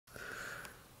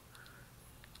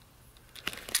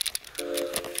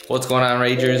What's going on,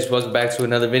 Ragers? Welcome back to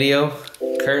another video.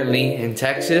 Currently in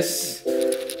Texas,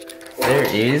 there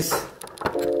is,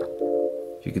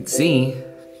 if you can see,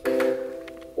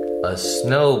 a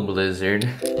snow blizzard.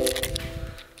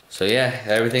 So yeah,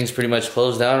 everything's pretty much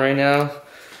closed down right now.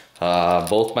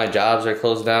 Both my jobs are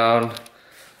closed down.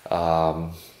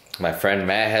 My friend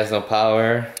Matt has no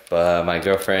power, but my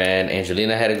girlfriend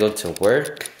Angelina had to go to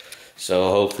work. So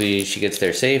hopefully she gets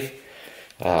there safe.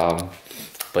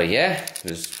 But yeah,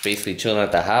 just basically chilling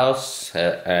at the house,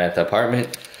 at the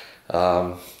apartment.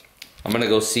 I'm gonna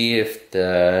go see if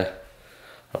the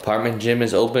apartment gym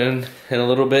is open in a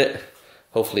little bit.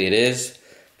 Hopefully it is.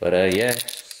 But yeah,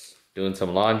 doing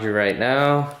some laundry right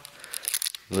now.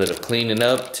 A little cleaning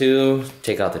up too,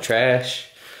 take out the trash.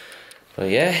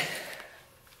 But yeah,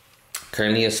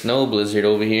 currently a snow blizzard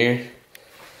over here.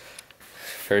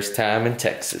 First time in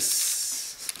Texas.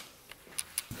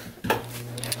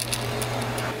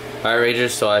 Alright, Ragers,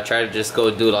 so I tried to just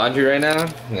go do laundry right now.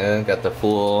 Got the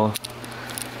full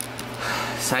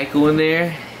cycle in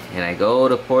there, and I go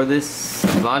to pour this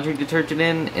laundry detergent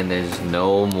in, and there's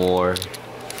no more.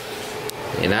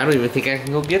 And I don't even think I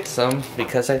can go get some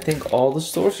because I think all the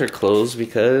stores are closed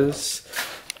because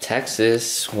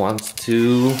Texas wants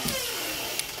to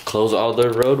close all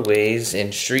their roadways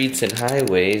and streets and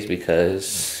highways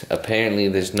because apparently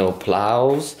there's no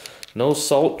plows, no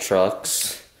salt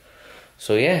trucks.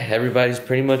 So yeah, everybody's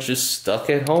pretty much just stuck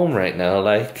at home right now,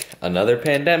 like another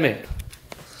pandemic.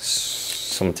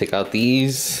 So I'm gonna take out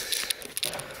these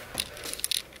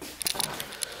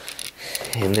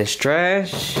in this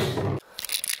trash.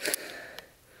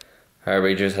 Alright,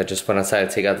 Ragers, I just went outside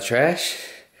to take out the trash,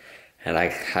 and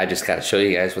I just gotta show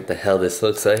you guys what the hell this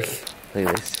looks like. Look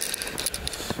at this.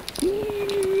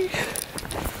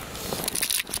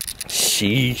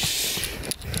 Sheesh.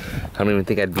 I don't even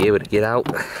think I'd be able to get out.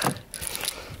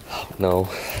 No.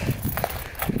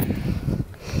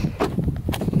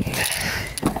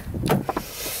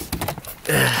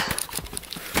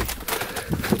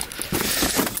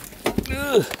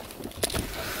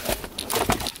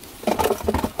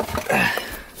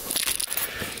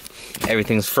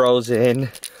 Everything's frozen.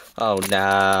 Oh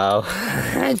no.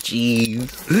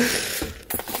 Jeez.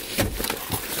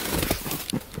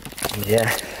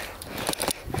 Yeah.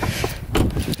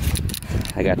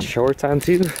 I got shorts on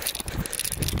too.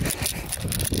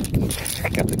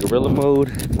 Got the gorilla mode.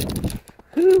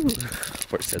 Woo.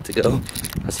 We're set to go.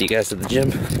 I'll see you guys at the gym.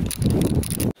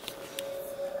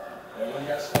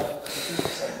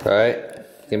 Alright,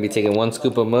 gonna be taking 1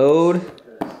 scoop of mode,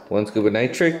 1 scoop of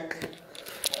nitric.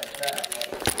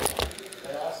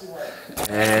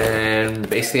 And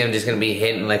basically I'm just gonna be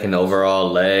hitting like an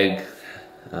overall leg.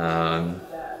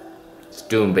 Just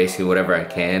doing basically whatever I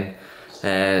can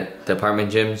at the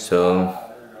apartment gym. So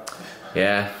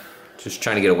yeah, just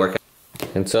trying to get a workout.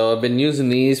 And so I've been using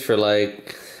these for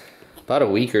like about a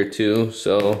week or two.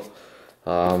 So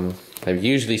I've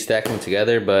usually stacked them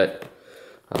together, but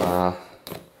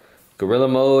Gorilla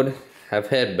Mode, I've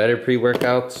had better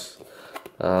pre-workouts.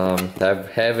 I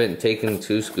haven't taken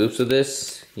 2 scoops of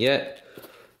this yet,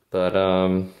 but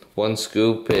 1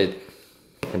 scoop, I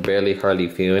barely hardly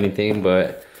feel anything.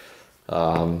 But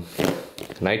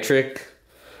nitric,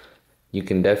 you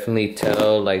can definitely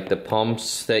tell like the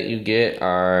pumps that you get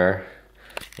are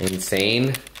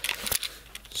insane.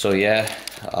 So yeah,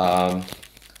 I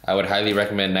would highly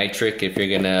recommend nitric if you're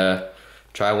gonna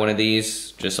try one of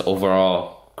these. Just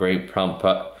overall great pump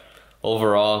product.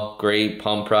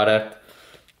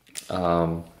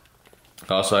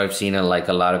 Also, I've seen a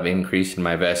lot of increase in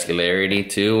my vascularity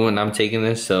too when I'm taking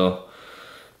this. So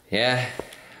yeah,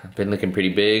 I've been looking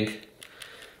pretty big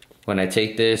when I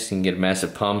take this and get a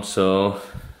massive pump. So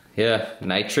yeah,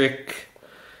 nitric.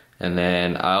 And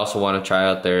then I also want to try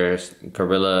out their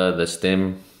Gorilla, the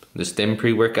stim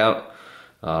pre-workout,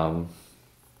 because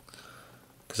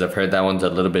I've heard that one's a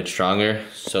little bit stronger.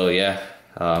 So yeah,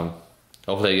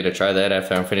 hopefully I get to try that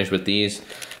after I'm finished with these.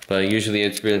 But usually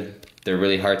they're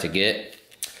really hard to get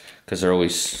because they're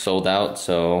always sold out.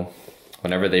 So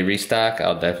whenever they restock,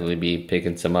 I'll definitely be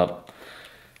picking some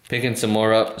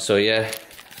more up. So yeah,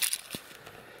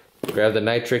 grab the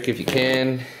nitric if you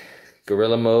can.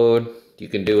 Gorilla Mode, you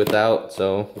can do without.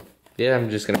 So yeah, I'm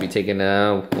just gonna be taking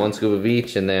 1 scoop of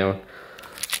each, and then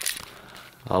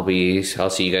I'll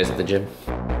see you guys at the gym.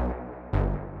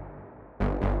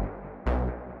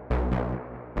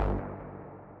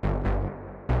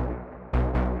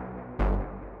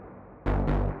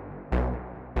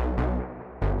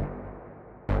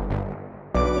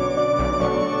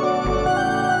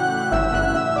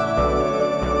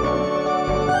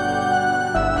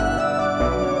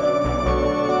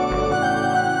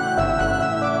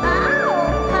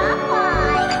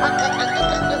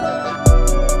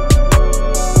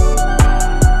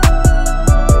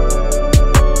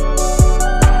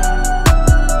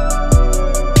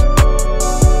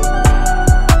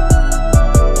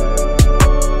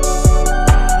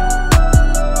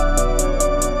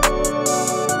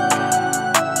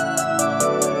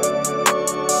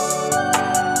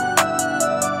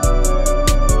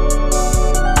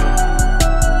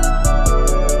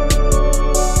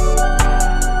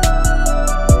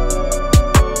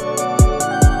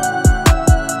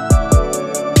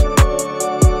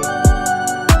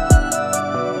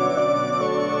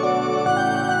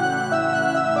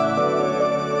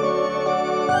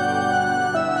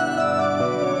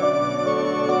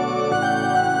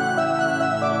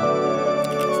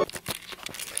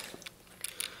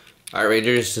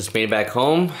 Ragers, just made it back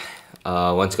home.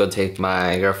 Went to go take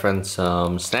my girlfriend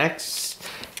some snacks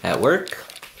at work.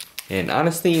 And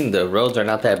honestly, the roads are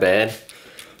not that bad.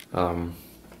 All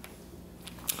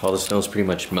the snow's pretty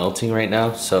much melting right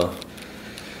now, so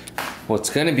what's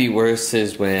gonna be worse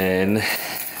is when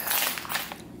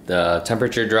the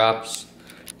temperature drops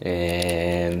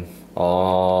and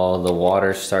all the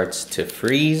water starts to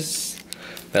freeze.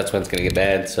 That's when it's gonna get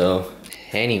bad. So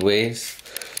anyways,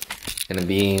 gonna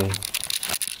be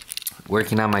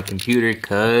working on my computer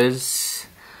because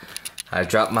I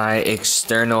dropped my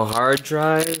external hard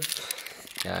drive.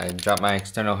 Yeah, I dropped my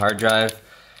external hard drive,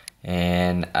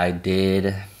 and I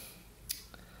did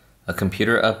a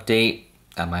computer update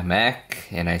on my Mac,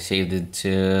 and I saved it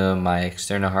to my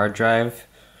external hard drive.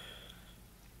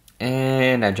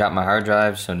 And I dropped my hard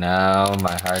drive, so now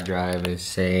my hard drive is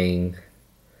saying,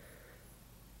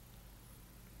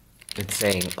 it's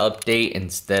saying update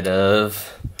instead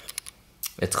of,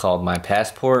 it's called my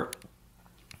passport.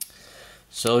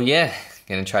 So yeah,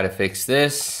 gonna try to fix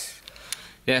this.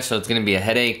 Yeah, so it's gonna be a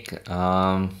headache.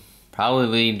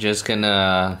 Probably just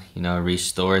gonna, you know,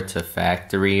 restore it to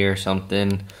factory or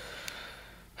something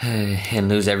and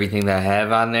lose everything that I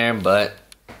have on there, but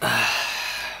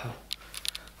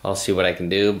I'll see what I can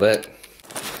do. But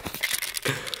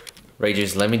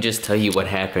Ragers, let me just tell you what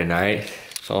happened, alright?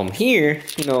 So I'm here,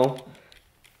 you know,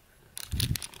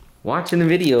 watching the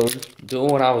video, doing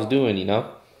what I was doing, you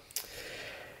know?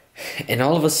 And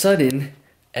all of a sudden,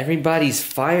 everybody's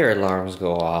fire alarms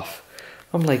go off.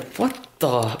 I'm like,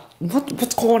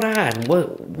 what's going on?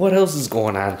 What else is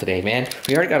going on today, man?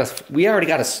 We already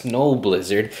got a snow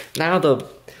blizzard. Now the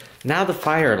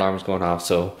fire alarm's going off,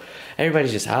 so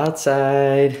everybody's just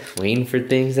outside waiting for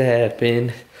things to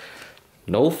happen.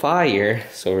 No fire,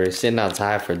 so we're sitting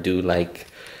outside for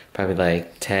probably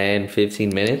like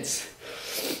 10-15 minutes.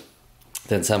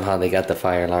 Then somehow they got the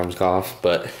fire alarms off,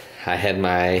 but I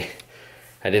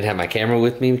didn't have my camera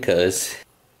with me because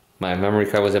my memory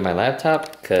card was in my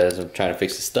laptop because I'm trying to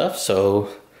fix the stuff. So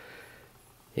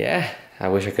yeah, I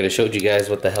wish I could have showed you guys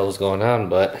what the hell was going on,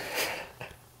 but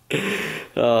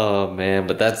oh man,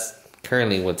 but that's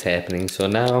currently what's happening. So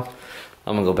now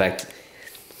I'm gonna go back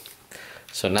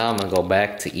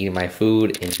to eating my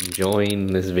food,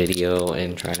 enjoying this video,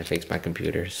 and trying to fix my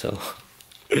computer. So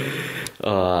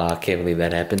I can't believe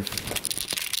that happened.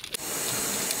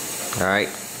 Alright,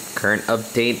 current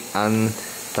update on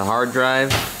the hard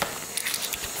drive.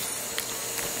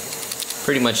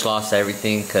 Pretty much lost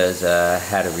everything because I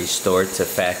had to restore it to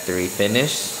factory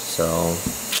finish, so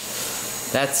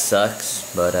that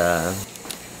sucks. But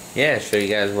yeah, show you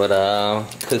guys what I'm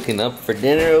cooking up for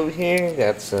dinner over here.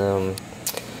 Got some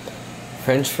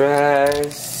French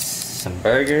fries, some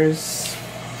burgers,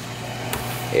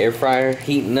 air fryer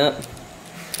heating up.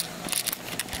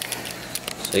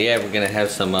 So yeah, we're gonna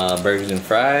have some burgers and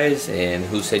fries. And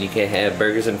who said you can't have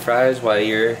burgers and fries while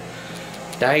you're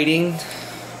dieting?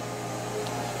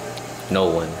 No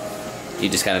one. You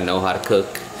just gotta know how to cook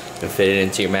and fit it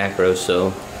into your macros.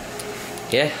 So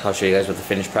yeah, I'll show you guys what the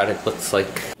finished product looks like.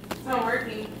 It's not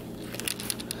working.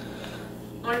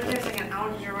 Or it's like an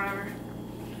outage or whatever.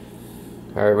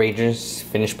 Alright, Ragers,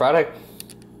 finished product.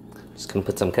 Just gonna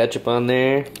put some ketchup on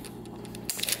there.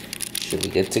 Should be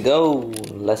good to go.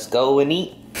 Let's go and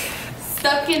eat.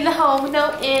 Stuck in the home,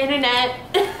 no internet.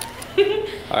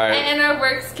 Alright. And our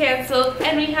work's canceled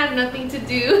and we have nothing to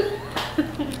do.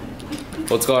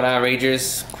 What's going on,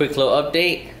 Ragers? Quick little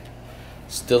update.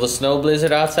 Still a snow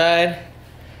blizzard outside,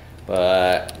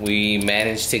 but we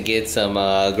managed to get some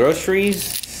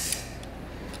groceries,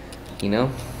 you know.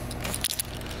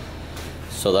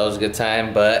 So that was a good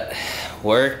time, but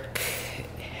work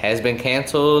has been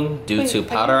canceled due to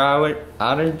power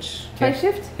outage. My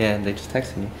shift? Yeah, they just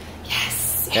texted me.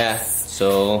 Yes, yes. Yeah,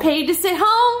 so paid to sit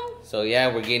home. So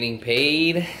yeah, we're getting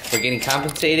paid. We're getting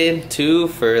compensated too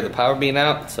for the power being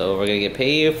out. So we're gonna get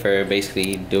paid for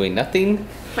basically doing nothing.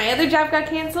 My other job got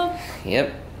canceled.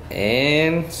 Yep.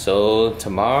 And so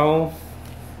tomorrow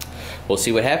we'll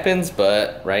see what happens.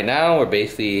 But right now we're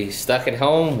basically stuck at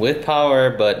home with power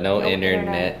but no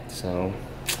internet. So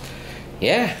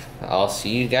yeah, I'll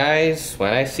see you guys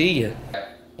when I see you.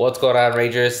 What's going on,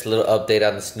 Ragers? A little update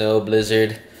on the snow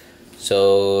blizzard.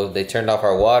 So they turned off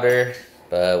our water,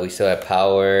 but we still have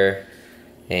power,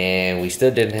 and we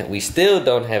still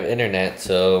don't have internet.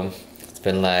 So it's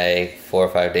been like 4 or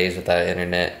 5 days without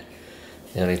internet.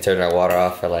 They only turned our water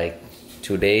off for like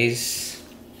 2 days.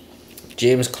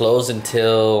 Gym's closed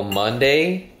until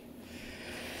Monday.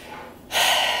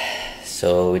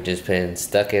 So we just been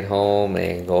stuck at home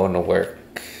and going to work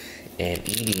and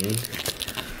eating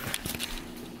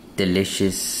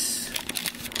delicious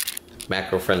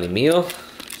macro friendly meal.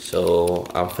 So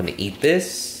I'm gonna eat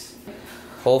this.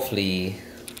 Hopefully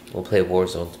we'll play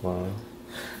Warzone tomorrow.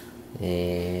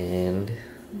 And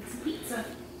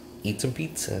eat some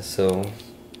pizza. So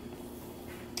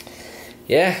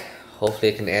yeah,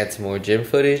 hopefully I can add some more gym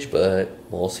footage, but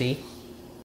we'll see.